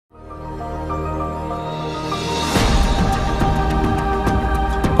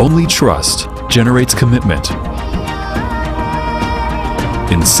Only trust generates commitment.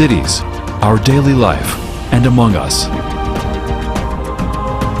 In cities, our daily life, and among us.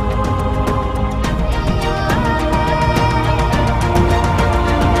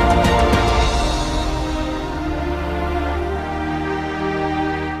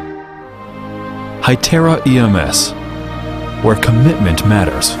 Hytera EMS, where commitment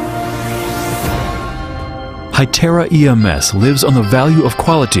matters. Hytera EMS lives on the value of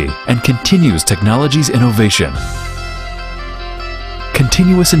quality and continues technology's innovation.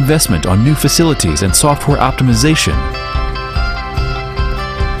 Continuous investment on new facilities and software optimization.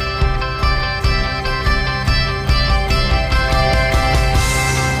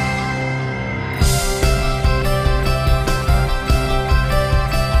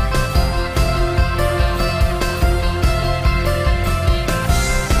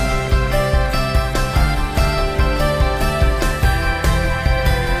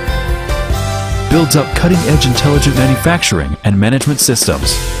 Builds up cutting-edge intelligent manufacturing and management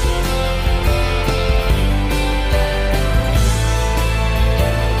systems.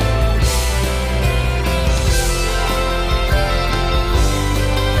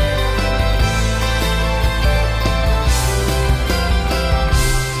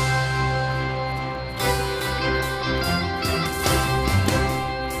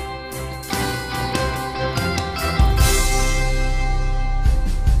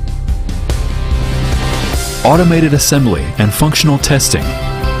 Automated assembly and functional testing.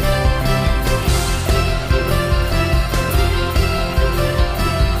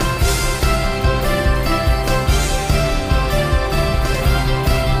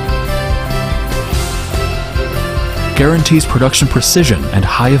 Guarantees production precision and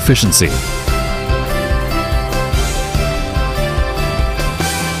high efficiency.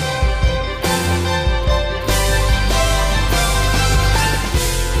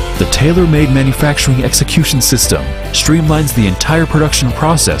 The tailor-made manufacturing execution system streamlines the entire production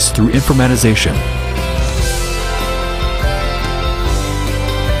process through informatization.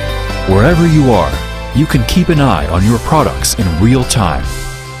 Wherever you are, you can keep an eye on your products in real time.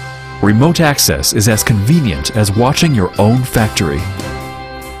 Remote access is as convenient as watching your own factory.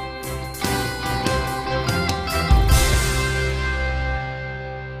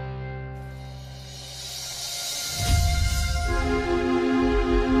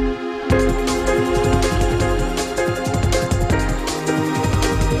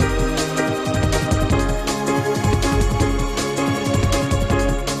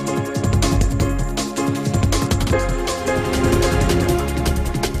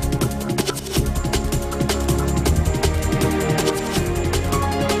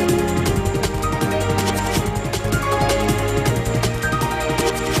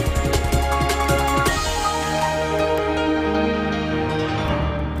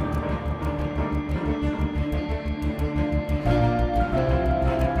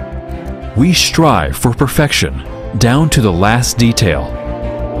 We strive for perfection, down to the last detail.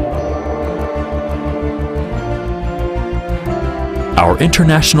 Our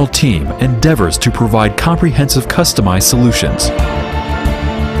international team endeavors to provide comprehensive customized solutions.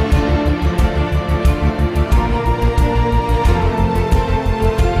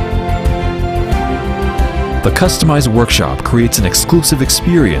 The customized workshop creates an exclusive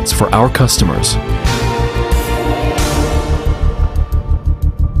experience for our customers.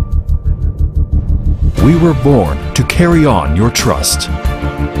 We were born to carry on your trust.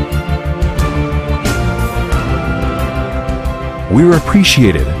 We're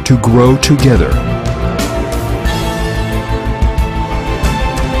appreciated to grow together.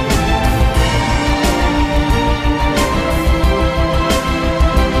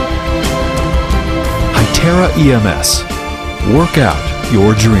 Hytera EMS. Work out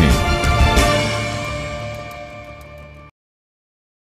your dream.